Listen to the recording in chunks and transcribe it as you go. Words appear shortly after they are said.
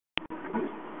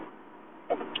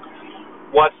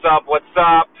What's up? What's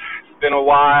up? It's been a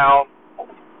while.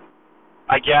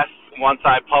 I guess once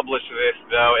I publish this,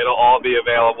 though, it'll all be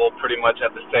available pretty much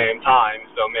at the same time,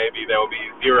 so maybe there will be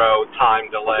zero time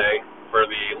delay for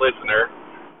the listener.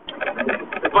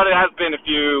 But it has been a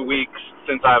few weeks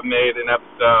since I've made an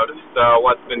episode, so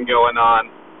what's been going on?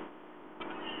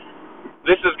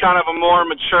 This is kind of a more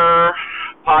mature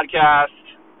podcast.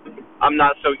 I'm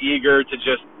not so eager to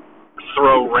just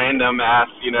throw random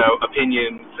ass,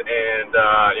 opinions and,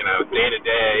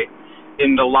 day-to-day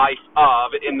in the life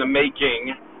of, in the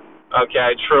making,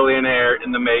 okay, trillionaire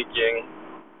in the making.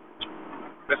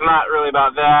 It's not really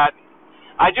about that.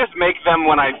 I just make them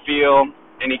when I feel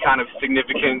any kind of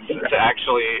significance to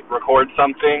actually record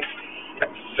something.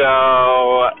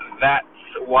 So that's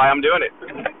why I'm doing it.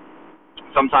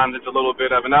 Sometimes it's a little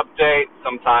bit of an update.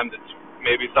 Sometimes it's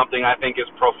maybe something I think is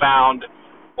profound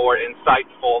or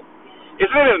insightful.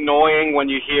 Isn't it annoying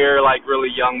when you hear, really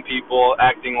young people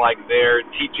acting like they're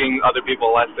teaching other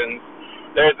people lessons?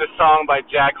 There's this song by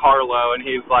Jack Harlow, and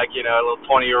he's a little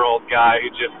 20-year-old guy who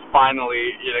just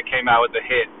finally, came out with a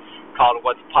hit called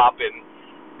What's Poppin'.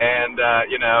 And,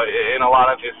 in a lot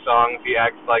of his songs, he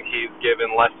acts like he's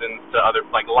given lessons to other,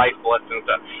 life lessons.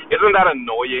 Isn't that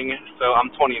annoying? So I'm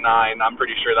 29. I'm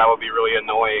pretty sure that would be really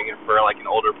annoying for, an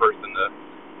older person to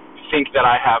think that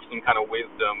I have some kind of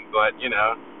wisdom. But,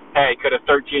 hey, could a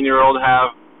 13-year-old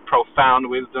have profound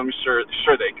wisdom? Sure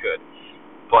they could.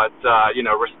 But,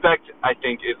 respect, I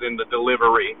think, is in the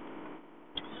delivery.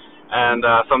 And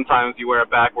sometimes you wear a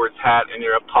backwards hat and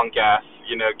you're a punk-ass,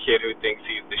 kid who thinks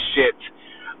he's the shit.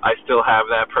 I still have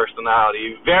that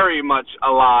personality very much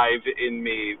alive in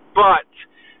me. But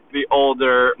the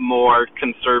older, more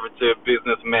conservative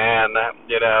businessman,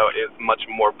 is much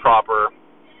more proper.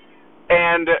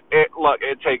 And,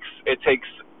 it takes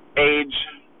age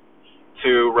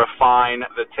to refine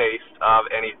the taste of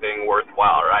anything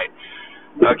worthwhile, right?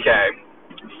 Okay,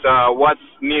 so what's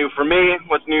new for me?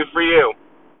 What's new for you?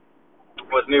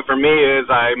 What's new for me is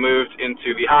I moved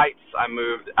into the Heights. I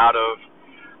moved out of,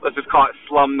 let's just call it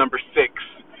slum number 6.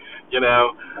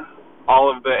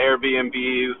 All of the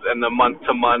Airbnbs and the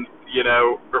month-to-month,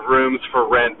 rooms for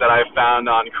rent that I found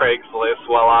on Craigslist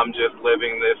while I'm just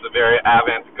living this very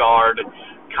avant-garde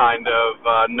kind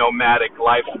of nomadic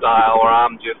lifestyle where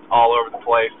I'm just all over the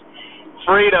place.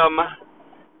 Freedom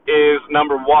is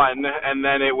number one, and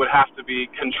then it would have to be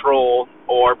control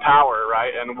or power,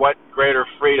 right? And what greater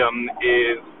freedom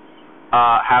is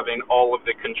having all of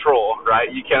the control,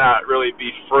 right? You cannot really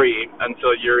be free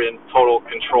until you're in total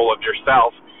control of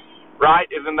yourself,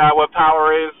 right? Isn't that what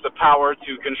power is? The power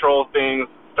to control things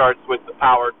starts with the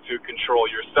power to control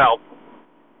yourself,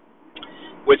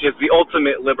 which is the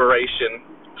ultimate liberation.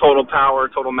 Total power,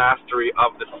 total mastery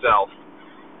of the self.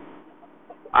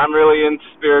 I'm really into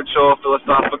spiritual,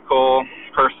 philosophical,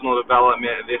 personal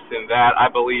development, this and that. I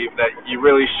believe that you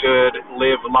really should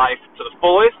live life to the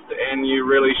fullest, and you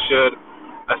really should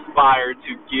aspire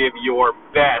to give your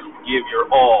best, give your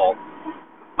all.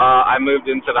 I moved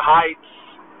into the Heights.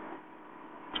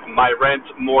 My rent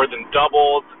more than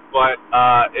doubled, but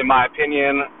in my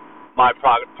opinion, my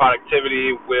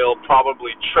productivity will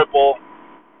probably triple.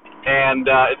 And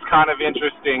it's kind of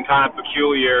interesting, kind of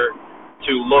peculiar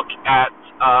to look at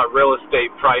real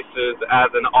estate prices as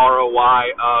an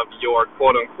ROI of your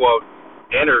quote-unquote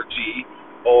energy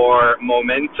or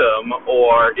momentum,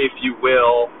 or if you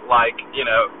will,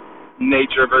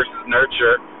 nature versus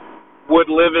nurture. Would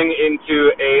moving into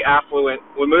an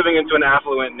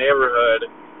affluent neighborhood,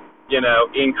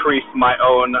 increase my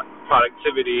own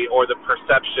productivity or the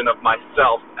perception of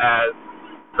myself as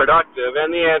productive? And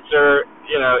the answer,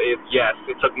 is yes.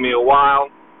 It took me a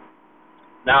while.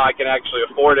 Now I can actually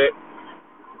afford it.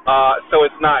 So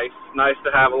it's nice to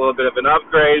have a little bit of an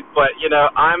upgrade. But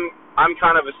I'm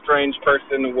kind of a strange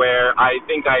person where I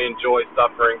think I enjoy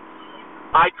suffering.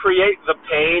 I create the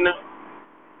pain,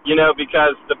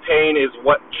 because the pain is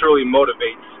what truly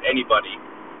motivates anybody.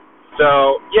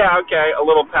 So yeah, okay, a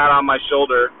little pat on my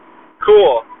shoulder.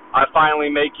 Cool. I'm finally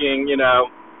making,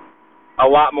 a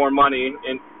lot more money,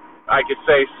 and I could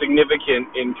say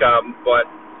significant income, but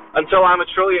until I'm a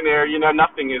trillionaire,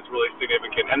 nothing is really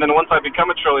significant. And then once I become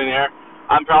a trillionaire,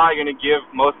 I'm probably going to give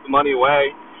most of the money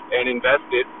away and invest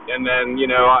it, and then,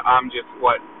 I'm just,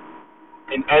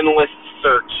 an endless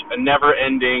search, a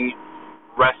never-ending,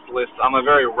 I'm a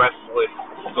very restless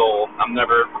soul. I'm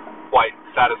never quite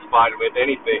satisfied with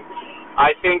anything.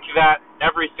 I think that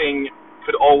everything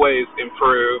could always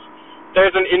improve.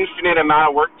 There's an infinite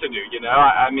amount of work to do,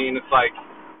 I mean, it's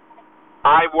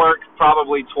I work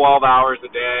probably 12 hours a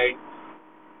day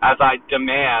as I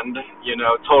demand,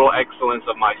 total excellence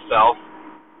of myself.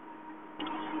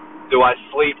 Do I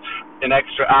sleep an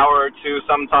extra hour or two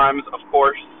sometimes? Of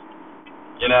course,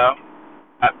 you know,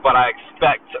 but I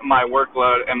expect my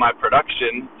workload and my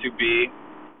production to be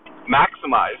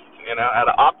maximized, you know, at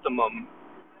an optimum.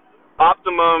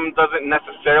 Optimum doesn't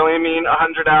necessarily mean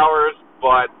 100 hours,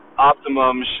 but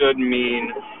optimum should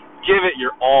mean give it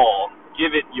your all.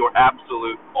 Give it your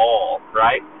absolute all,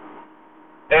 right?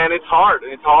 And it's hard.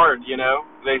 It's hard, you know.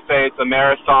 They say it's a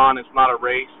marathon, it's not a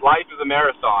race. Life is a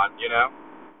marathon, you know.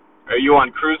 Are you on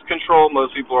cruise control?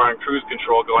 Most people are on cruise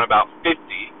control going about 50,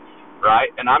 right?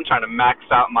 And I'm trying to max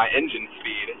out my engine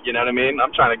speed, you know what I mean?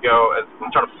 I'm trying to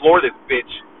floor this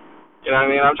bitch. You know what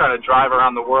I mean? I'm trying to drive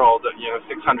around the world,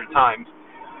 600 times.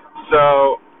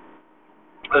 So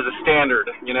there's a standard.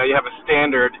 You know, you have a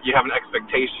standard, you have an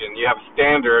expectation. You have a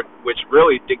standard which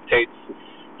really dictates.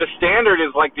 The standard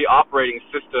is like the operating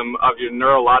system of your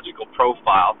neurological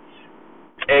profile,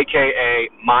 a.k.a.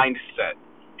 mindset.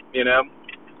 You know?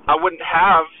 I wouldn't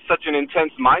have such an intense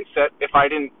mindset if I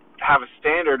didn't have a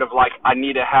standard of, like, I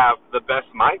need to have the best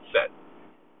mindset.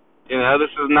 You know, this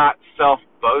is not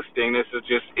self-boasting. This is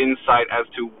just insight as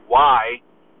to why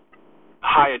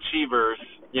high achievers,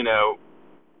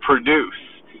 produce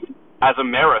as a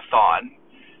marathon.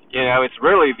 You know, it's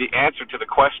really the answer to the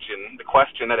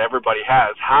question that everybody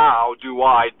has. How do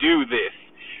I do this?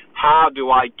 How do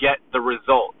I get the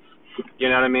results? You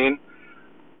know what I mean?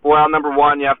 Well, number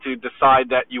one, you have to decide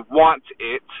that you want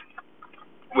it,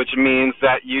 which means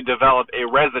that you develop a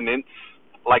resonance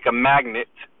like a magnet.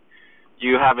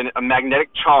 You have a magnetic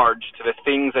charge to the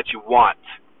things that you want.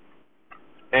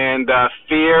 And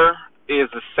fear is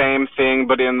the same thing,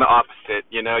 but in the opposite.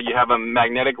 You know, you have a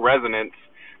magnetic resonance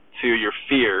to your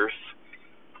fears.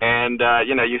 And,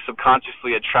 you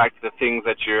subconsciously attract the things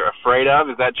that you're afraid of.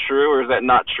 Is that true or is that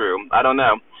not true? I don't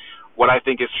know. What I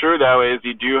think is true, though, is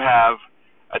you do have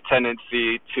a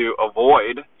tendency to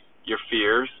avoid your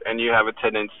fears, and you have a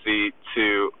tendency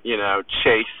to,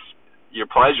 chase your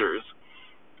pleasures.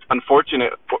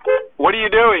 Unfortunate. What are you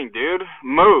doing, dude?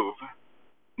 Move.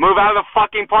 Move out of the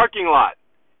fucking parking lot.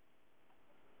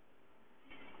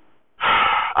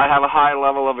 I have a high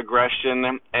level of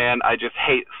aggression, and I just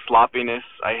hate sloppiness.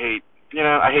 I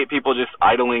hate people just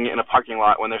idling in a parking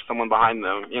lot when there's someone behind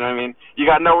them. You know what I mean? You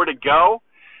got nowhere to go?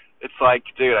 It's like,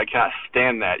 dude, I can't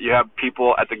stand that. You have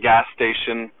people at the gas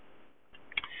station,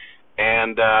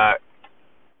 and,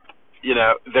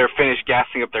 they're finished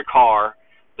gassing up their car.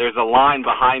 There's a line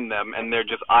behind them, and they're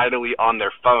just idly on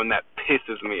their phone. That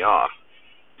pisses me off.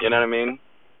 You know what I mean?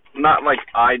 Not like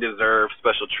I deserve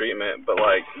special treatment, but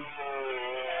like,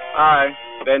 hi,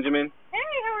 Benjamin. Hey,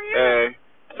 how are you?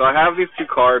 Hey. So I have these two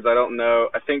cards. I don't know.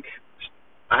 I think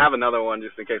I have another one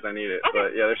just in case I need it. Okay.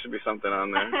 But yeah, there should be something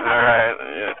on there. All right.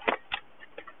 Yeah.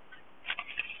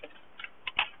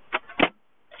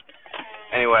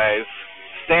 Anyways,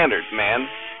 standards, man.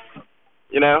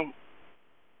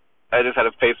 I just had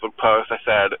a Facebook post. I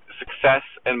said, success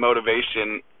and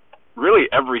motivation, really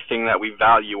everything that we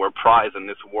value or prize in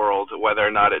this world, whether or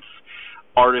not it's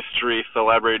artistry,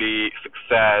 celebrity,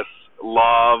 success,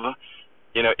 love,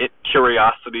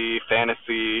 curiosity,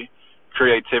 fantasy,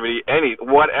 creativity,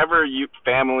 whatever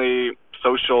family,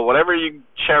 social, whatever you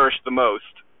cherish the most,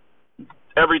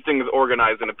 everything is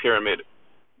organized in a pyramid.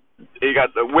 You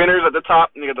got the winners at the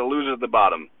top, and you got the losers at the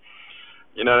bottom.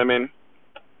 You know what I mean?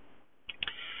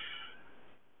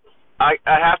 I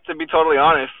have to be totally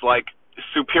honest, like,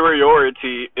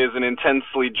 superiority is an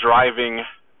intensely driving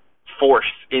force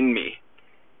in me.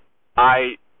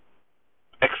 I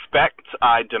expect,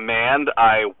 I demand,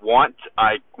 I want,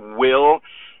 I will.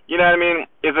 You know what I mean?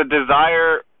 Is a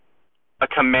desire a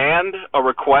command, a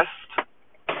request?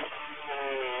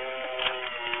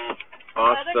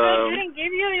 Awesome. The other girl didn't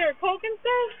give you your Coke and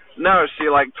stuff? No, she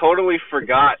totally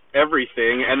forgot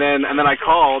everything, and then I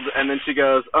called, and then she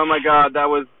goes, "Oh my God, that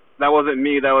wasn't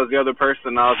me, that was the other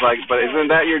person." And I was like, "But isn't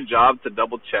that your job to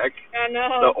double check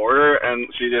the order?" And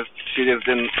she just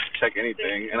didn't check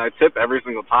anything. And I tip every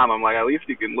single time. I'm like, at least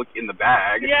you can look in the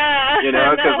bag. Yeah.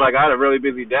 Because I had a really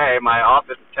busy day. My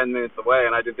office is 10 minutes away,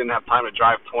 and I just didn't have time to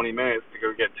drive 20 minutes to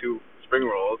go get 2 spring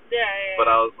rolls. Yeah. But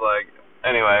I was like,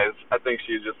 anyways, I think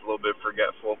she's just a little bit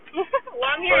forgetful. Well,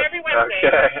 I'm here every Wednesday.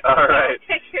 Okay, all right.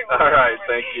 Take care. All right,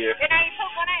 thank you. And I took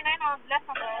 199 on left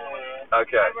on the other one.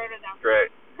 Okay, I wrote it down. great.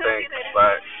 Thanks,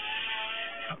 bye.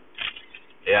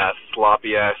 Yeah,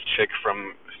 sloppy-ass chick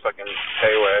from fucking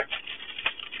Payway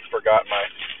forgot my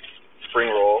spring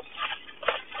rolls,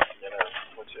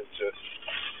 which is just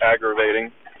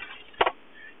aggravating.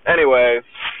 Anyways,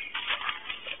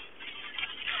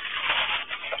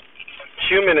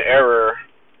 human error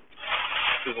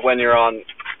is when you're on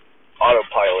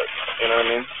autopilot, you know what I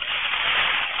mean?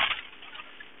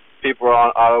 People are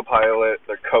on autopilot.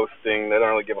 They're coasting. They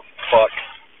don't really give a fuck.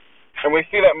 And we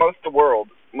see that most of the world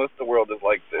is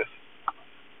like this,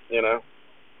 you know,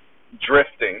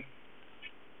 drifting.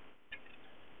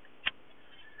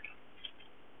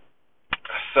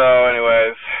 So,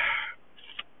 anyways,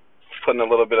 putting a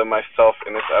little bit of myself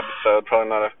in this episode. Probably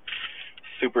not a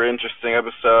super interesting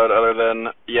episode other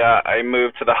than, I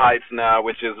moved to the Heights now,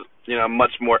 which is, a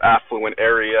much more affluent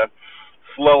area.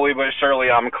 Slowly but surely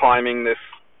I'm climbing this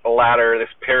ladder,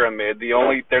 this pyramid.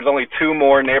 There's only 2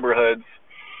 more neighborhoods.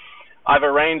 I've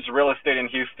arranged real estate in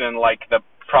Houston like the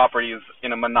properties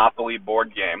in a Monopoly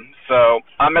board game. So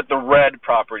I'm at the red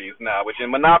properties now, which in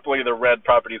Monopoly the red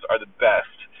properties are the best.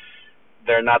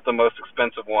 They're not the most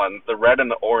expensive ones. The red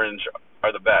and the orange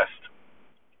are the best.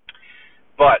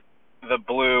 But the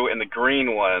blue and the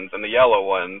green ones and the yellow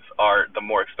ones are the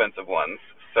more expensive ones.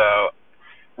 So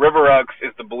River Oaks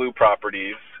is the blue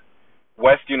properties.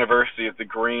 West University is the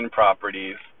green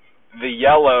properties. The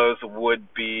yellows would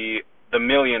be the $1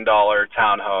 million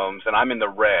townhomes, and I'm in the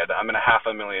red. I'm in a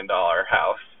 $500,000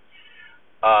 house.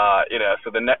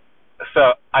 So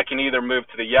I can either move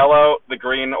to the yellow, the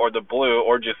green, or the blue,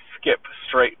 or just skip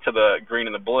straight to the green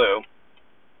and the blue.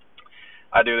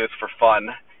 I do this for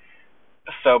fun.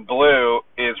 So blue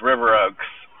is River Oaks,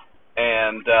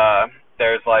 and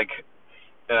there's like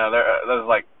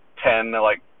 10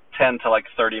 to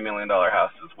 $30 million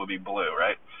houses will be blue,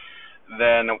 right?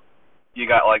 Then you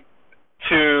got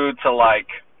 2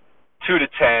 to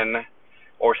 10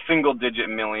 or single digit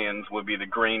millions would be the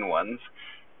green ones,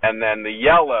 and then the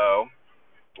yellow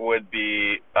would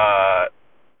be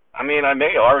I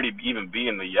may already even be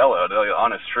in the yellow, to tell you the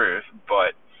honest truth,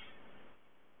 but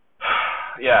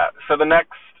so the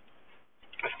next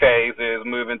phase is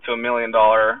move into $1 million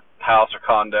house or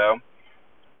condo,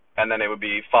 and then it would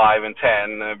be 5 and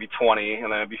 10, and then it'd be 20,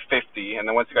 and then it'd be 50, and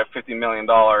then once you got $50 million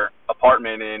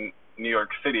apartment in New York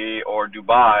City or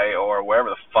Dubai or wherever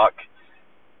the fuck,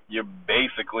 you're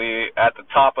basically at the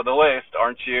top of the list,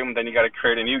 aren't you? And then you got to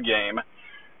create a new game.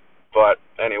 But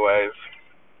anyways,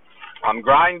 I'm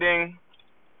grinding.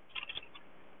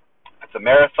 It's a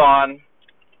marathon.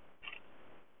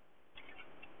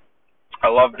 I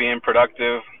love being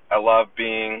productive. I love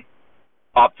being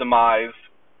optimized.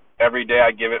 Every day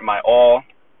I give it my all.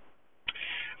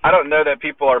 I don't know that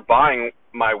people are buying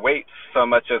my weights so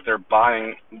much as they're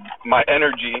buying my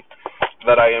energy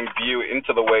that I imbue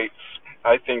into the weights.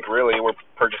 I think really we're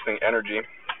purchasing energy.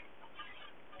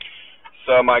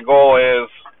 So my goal is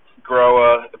grow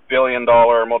a $1 billion,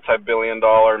 multi-billion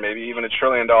dollar, maybe even $1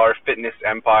 trillion fitness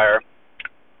empire.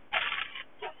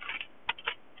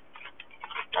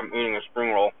 I'm eating a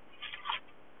spring roll.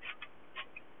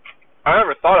 I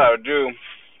never thought I would do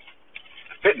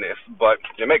fitness, but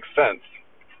it makes sense.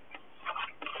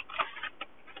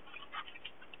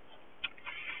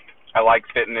 I like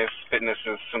fitness. Fitness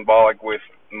is symbolic with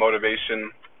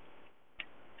motivation.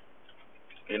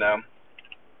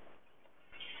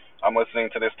 I'm listening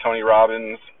to this Tony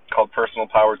Robbins called Personal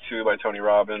Power 2 by Tony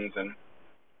Robbins, and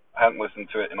I haven't listened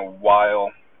to it in a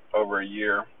while, over a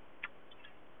year,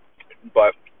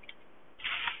 but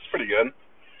it's pretty good.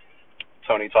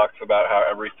 Tony talks about how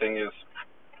everything is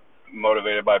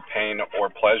motivated by pain or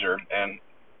pleasure, and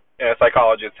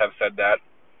psychologists have said that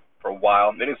for a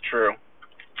while. It is true.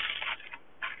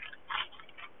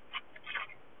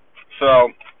 So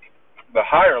the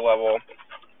higher level,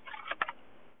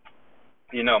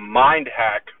 mind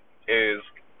hack is,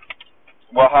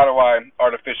 how do I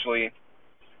artificially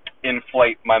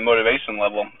inflate my motivation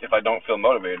level if I don't feel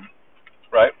motivated,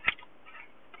 right?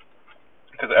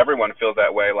 Because everyone feels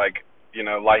that way,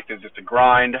 life is just a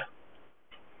grind.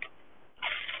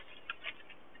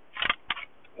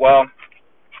 Well,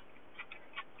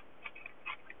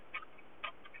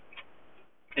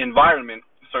 environment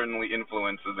certainly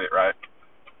influences it, right?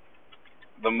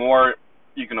 The more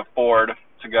you can afford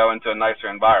to go into a nicer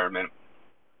environment,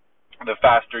 the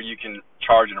faster you can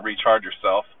charge and recharge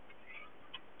yourself.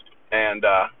 And,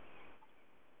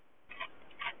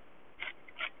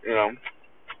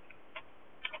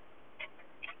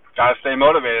 gotta stay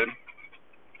motivated.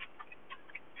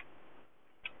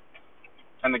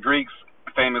 And the Greeks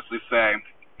famously say,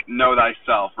 know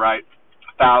thyself, right?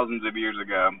 Thousands of years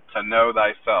ago, to know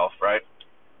thyself, right?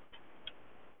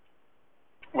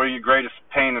 What are your greatest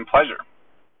pain and pleasure?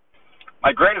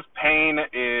 My greatest pain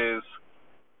is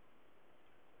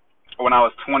when I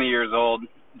was 20 years old,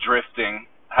 drifting,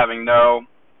 having no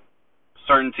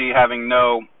certainty, having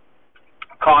no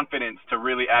confidence to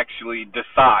really actually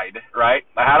decide, right?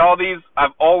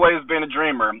 I've always been a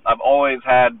dreamer. I've always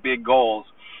had big goals,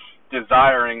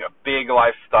 desiring a big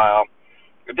lifestyle,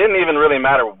 It didn't even really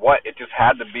matter what. It just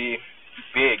had to be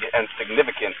big and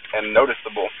significant and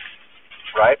noticeable,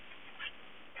 right?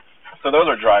 So those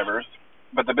are drivers.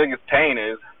 But the biggest pain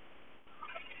is,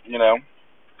 you know,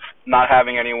 not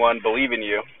having anyone believe in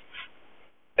you.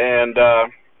 And,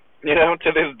 you know,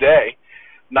 to this day,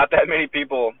 not that many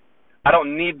people, I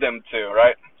don't need them to,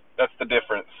 right? That's the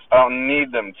difference. I don't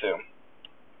need them to.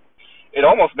 It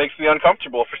almost makes me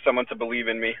uncomfortable for someone to believe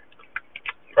in me,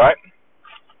 right?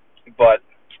 But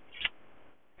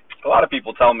a lot of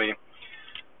people tell me,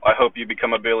 I hope you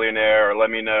become a billionaire, or let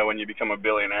me know when you become a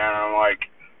billionaire. And I'm like,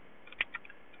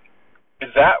 is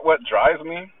that what drives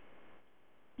me?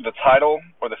 The title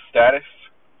or the status?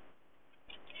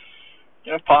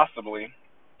 You know, possibly.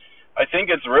 I think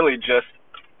it's really just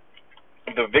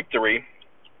the victory.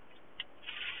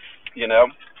 You know,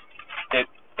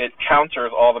 it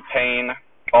counters all the pain,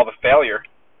 all the failure.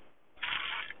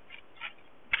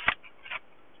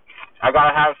 I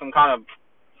gotta have some kind of.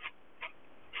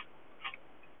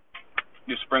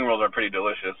 These spring rolls are pretty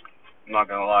delicious. I'm not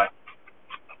gonna lie.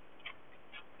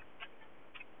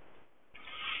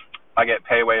 I get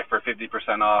Payway for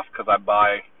 50% off because I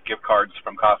buy gift cards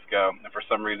from Costco, and for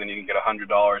some reason you can get $100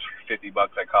 for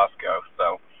 $50 at Costco.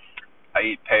 So I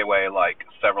eat Payway like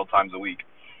several times a week.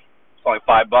 It's only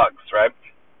 $5, right?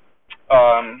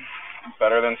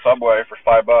 Better than Subway for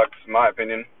 $5, in my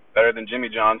opinion. Better than Jimmy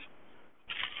John's.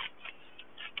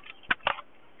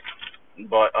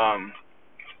 But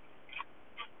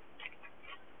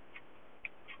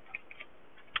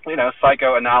you know,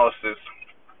 psychoanalysis.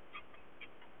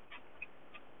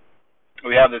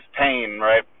 We have this pain,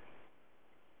 right?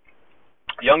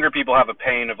 Younger people have a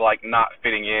pain of like not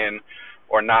fitting in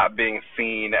or not being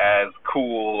seen as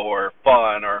cool or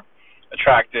fun or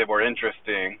attractive or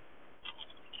interesting.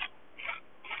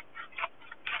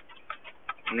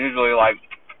 And usually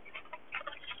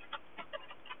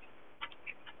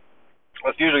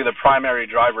that's usually the primary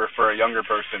driver for a younger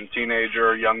person,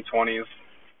 teenager, young 20s,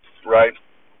 right?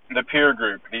 The peer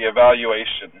group, the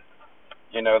evaluation,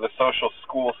 you know, the social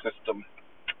school system.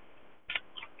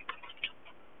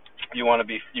 You want to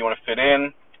fit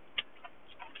in,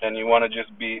 and you want to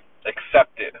just be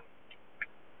accepted.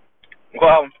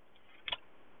 Well,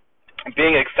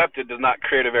 being accepted does not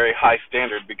create a very high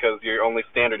standard because your only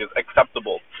standard is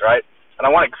acceptable, right? And I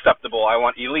want acceptable, I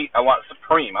want elite, I want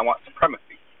supreme, I want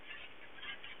supremacy.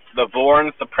 The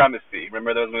Bourne Supremacy.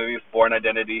 Remember those movies? Bourne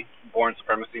Identity, Bourne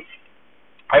Supremacy.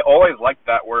 I always liked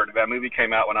that word. That movie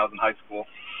came out when I was in high school.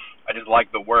 I just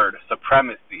liked the word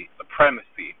supremacy,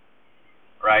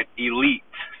 right? Elite,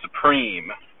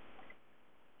 supreme.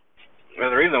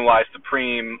 There's a reason why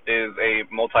Supreme is a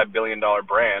multi-billion-dollar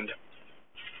brand.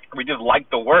 We just like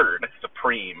the word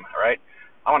supreme, right?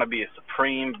 I want to be a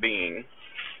supreme being.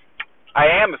 I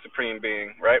am a supreme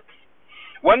being, right?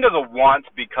 When does a want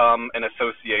become an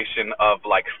association of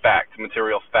like fact,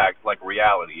 material fact, like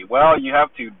reality? Well, you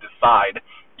have to decide.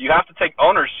 You have to take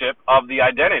ownership of the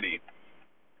identity,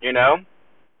 you know?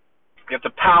 You have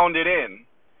to pound it in.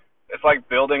 It's like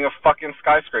building a fucking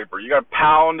skyscraper. You got to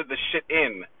pound the shit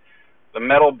in. The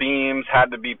metal beams had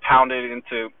to be pounded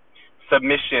into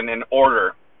submission and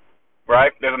order,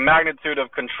 right? There's a magnitude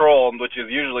of control, which is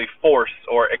usually force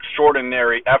or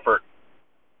extraordinary effort.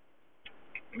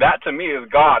 That to me is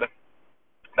God.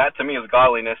 That to me is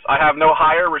godliness. I have no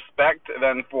higher respect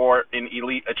than for an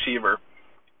elite achiever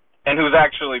and who's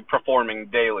actually performing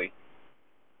daily.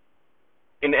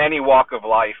 In any walk of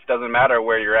life, doesn't matter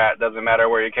where you're at, doesn't matter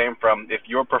where you came from. If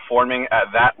you're performing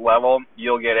at that level,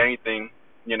 you'll get anything,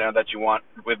 you know, that you want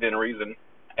within reason.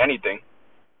 Anything.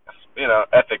 You know,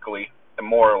 ethically,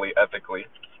 morally, ethically.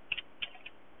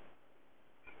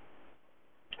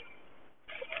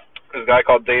 This guy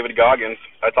called David Goggins.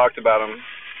 I talked about him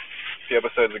a few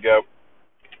episodes ago.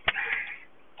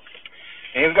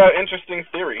 And he's got an interesting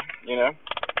theory, you know.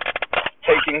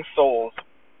 Taking souls.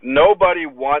 Nobody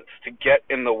wants to get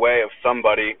in the way of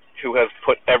somebody who has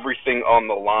put everything on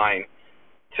the line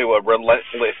to a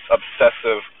relentless,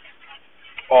 obsessive,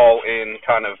 all-in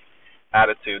kind of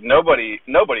attitude. Nobody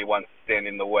wants to stand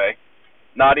in the way.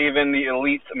 Not even the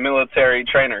elite military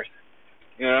trainers.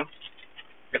 You know?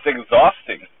 It's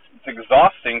exhausting. It's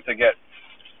exhausting to get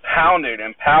pounded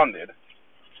and pounded.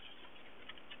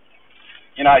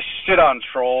 You know, I shit on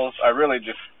trolls. I really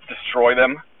just destroy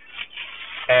them.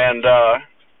 And,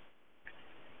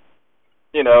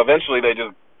 you know, eventually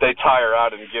they tire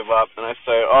out and give up. And I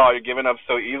say, oh, you're giving up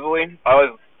so easily? I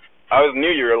always knew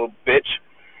you were a little bitch.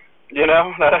 You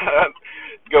know?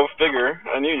 Go figure.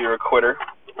 I knew you were a quitter.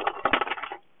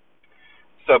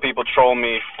 So people troll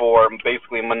me for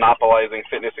basically monopolizing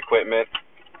fitness equipment,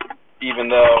 even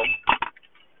though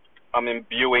I'm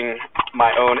imbuing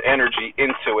my own energy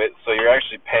into it, so you're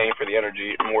actually paying for the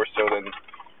energy more so than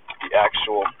the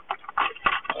actual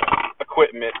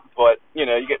equipment. But, you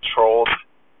know, you get trolled.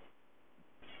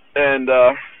 And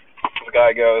the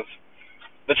guy goes,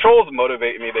 the trolls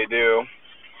motivate me, they do,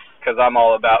 because I'm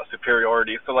all about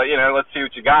superiority. So, like, you know, let's see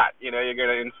what you got. You know, you're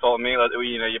going to insult me.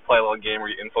 You know, you play a little game where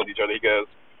you insult each other. He goes,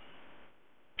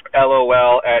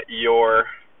 LOL at your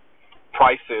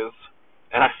prices.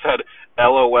 And I said,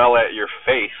 LOL at your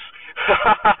face.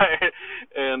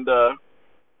 And,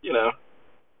 you know,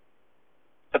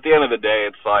 at the end of the day,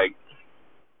 it's like,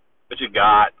 what you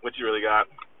got, what you really got.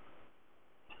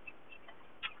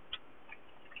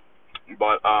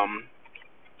 But,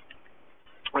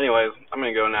 anyways, I'm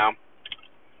going to go now.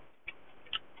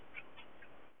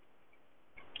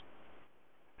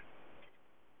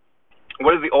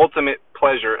 What is the ultimate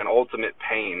pleasure and ultimate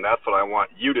pain? That's what I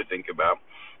want you to think about.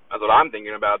 That's what I'm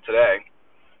thinking about today.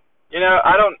 You know,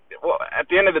 at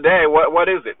the end of the day, what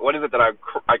is it? What is it that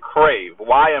I crave?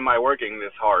 Why am I working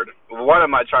this hard? What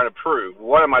am I trying to prove?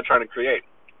 What am I trying to create?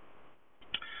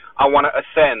 I want to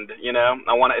ascend, you know.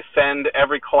 I want to ascend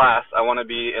every class. I want to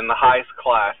be in the highest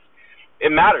class.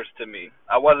 It matters to me.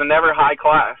 I wasn't never high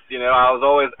class, you know. I was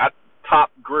always at the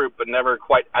top group, but never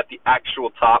quite at the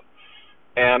actual top.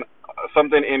 And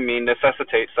something in me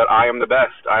necessitates that I am the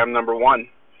best. I am number one.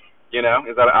 You know,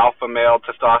 is that an alpha male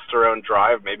testosterone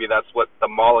drive? Maybe that's what the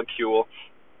molecule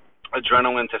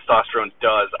adrenaline testosterone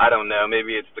does. I don't know.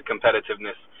 Maybe it's the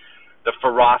competitiveness, the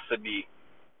ferocity,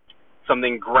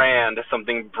 something grand,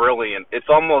 something brilliant. It's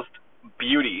almost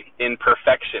beauty in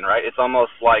perfection, right? It's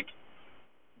almost like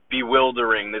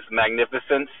bewildering, this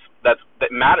magnificence that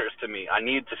matters to me. I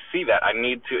need to see that. I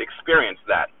need to experience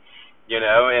that, you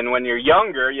know. And when you're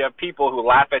younger, you have people who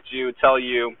laugh at you, tell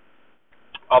you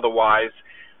otherwise.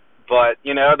 But,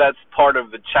 you know, that's part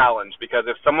of the challenge, because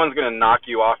if someone's going to knock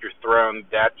you off your throne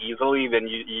that easily, then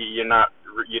you're not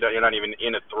even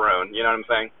in a throne. You know what I'm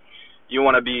saying? You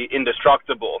want to be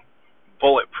indestructible,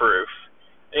 bulletproof.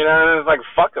 You know, and it's like,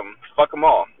 fuck them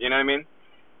all. You know what I mean?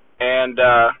 And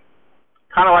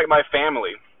kind of like my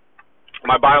family,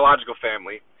 my biological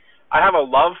family, I have a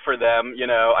love for them, you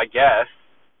know, I guess.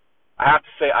 I have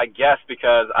to say I guess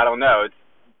because, I don't know, it's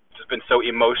just been so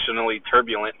emotionally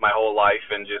turbulent my whole life,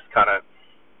 and just kind of,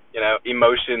 you know,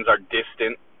 emotions are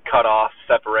distant, cut off,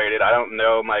 separated. I don't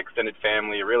know my extended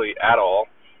family really at all.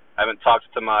 I haven't talked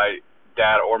to my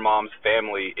dad or mom's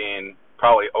family in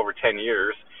probably over 10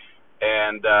 years,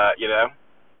 and, you know,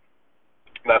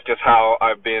 that's just how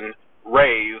I've been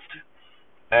raised.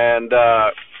 And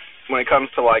when it comes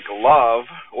to, like, love,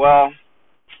 well,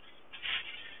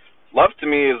 love to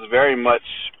me is very much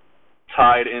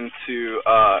tied into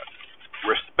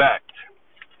respect.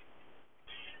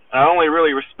 And I only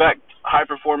really respect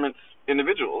high-performance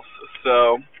individuals.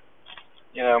 So,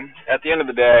 you know, at the end of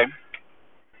the day,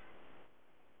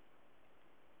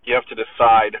 you have to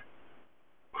decide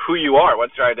who you are.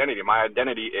 What's your identity? My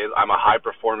identity is I'm a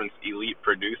high-performance,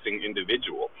 elite-producing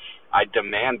individual. I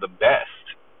demand the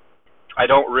best. I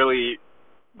don't really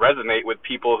resonate with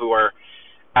people who are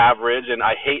average, and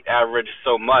I hate average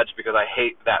so much because I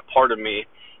hate that part of me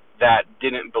that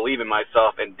didn't believe in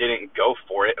myself and didn't go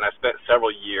for it. And I spent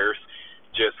several years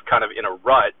just kind of in a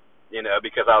rut, you know,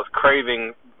 because I was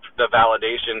craving the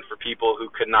validation for people who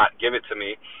could not give it to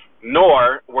me,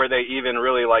 nor were they even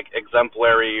really like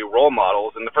exemplary role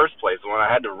models in the first place. When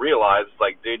I had to realize,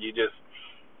 like, dude,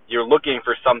 you're looking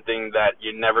for something that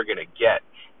you're never going to get.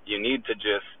 You need to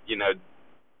just, you know,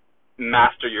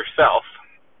 master yourself.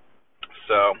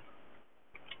 So,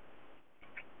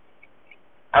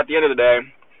 at the end of the day,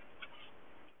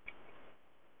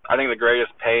 I think the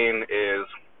greatest pain is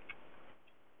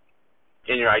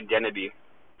in your identity,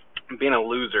 being a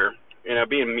loser, you know,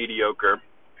 being mediocre.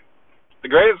 The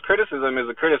greatest criticism is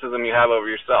the criticism you have over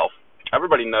yourself.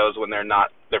 Everybody knows when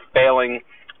they're failing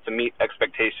to meet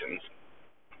expectations,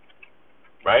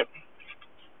 right?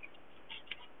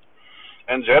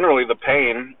 And generally the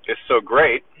pain is so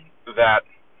great that,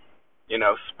 you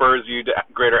know, spurs you to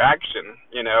greater action.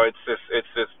 You know, it's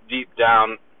this deep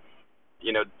down,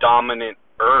 you know, dominant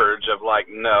urge of like,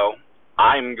 no,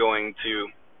 I'm going to,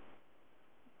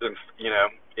 you know,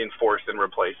 enforce and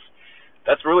replace.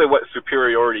 That's really what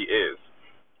superiority is.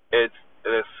 It's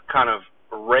this kind of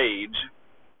rage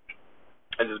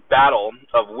and this battle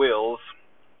of wills.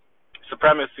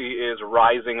 Supremacy is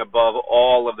rising above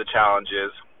all of the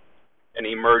challenges and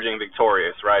emerging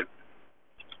victorious, right?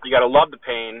 You got to love the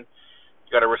pain.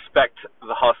 You got to respect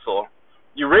the hustle.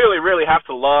 You really, really have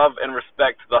to love and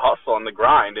respect the hustle and the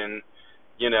grind. And,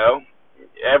 you know,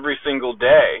 every single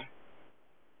day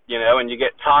you know, and you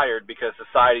get tired because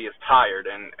society is tired,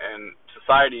 and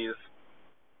society's,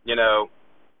 you know,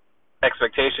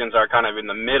 expectations are kind of in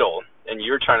the middle, and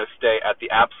you're trying to stay at the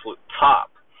absolute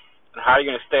top. And how are you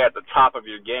going to stay at the top of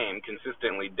your game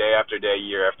consistently day after day,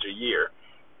 year after year,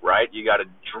 right? You got to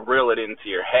drill it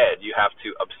into your head. You have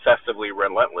to obsessively,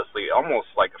 relentlessly, almost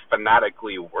like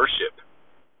fanatically worship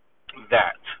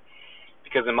that.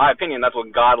 Because in my opinion, that's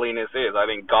what godliness is. I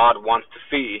think God wants to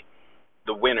see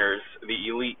the winners, the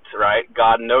elite, right?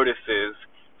 God notices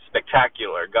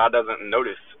spectacular. God doesn't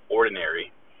notice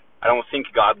ordinary. I don't think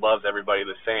God loves everybody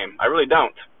the same. I really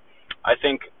don't. I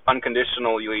think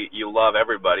unconditionally you love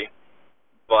everybody.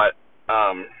 But,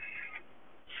 oh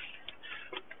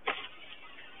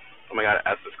my God, I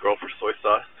asked this girl for soy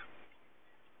sauce.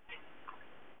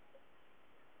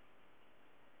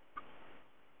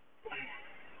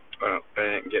 Oh, I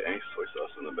didn't get any soy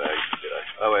sauce in the bag, did I?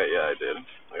 Oh, wait, yeah, I did.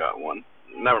 I got one.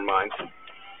 Never mind.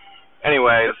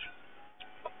 Anyways,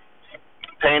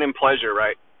 pain and pleasure,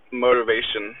 right?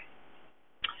 Motivation.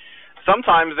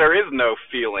 Sometimes there is no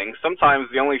feeling. Sometimes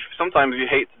you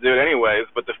hate to do it anyways,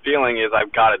 but the feeling is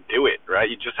I've got to do it, right?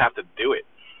 You just have to do it.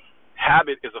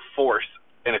 Habit is a force,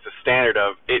 and it's a standard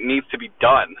of it needs to be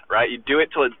done, right? You do it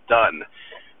till it's done.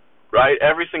 Right?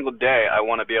 Every single day I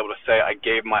want to be able to say I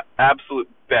gave my absolute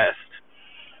best.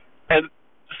 And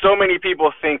so many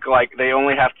people think like they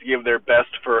only have to give their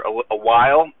best for a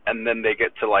while and then they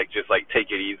get to just take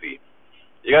it easy.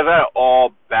 You guys got it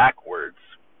all backwards.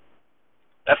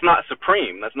 That's not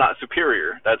supreme. That's not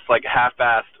superior. That's like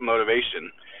half-assed motivation.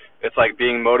 It's like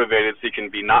being motivated so you can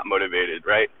be not motivated,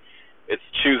 right? It's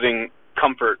choosing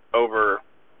comfort over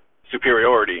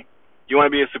superiority. You want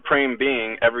to be a supreme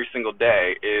being every single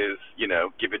day is,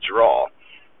 give it your all.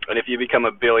 And if you become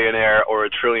a billionaire or a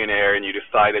trillionaire and you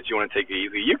decide that you want to take it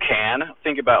easy, you can.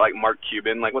 Think about Mark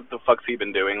Cuban. What the fuck's he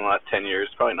been doing the last 10 years?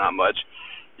 Probably not much.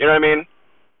 You know what I mean?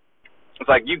 It's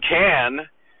you can.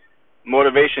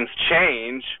 Motivations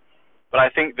change. But I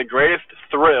think the greatest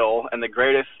thrill and the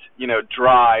greatest,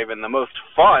 drive and the most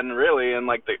fun, really, and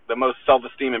the most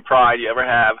self-esteem and pride you ever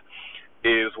have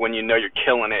is when you know you're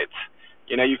killing it.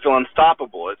 You feel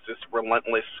unstoppable. It's this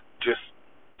relentless, just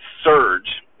surge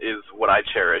is what I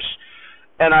cherish.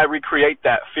 And I recreate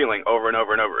that feeling over and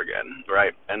over and over again,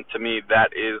 right? And to me,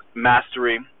 that is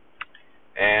mastery.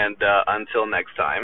 And until next time.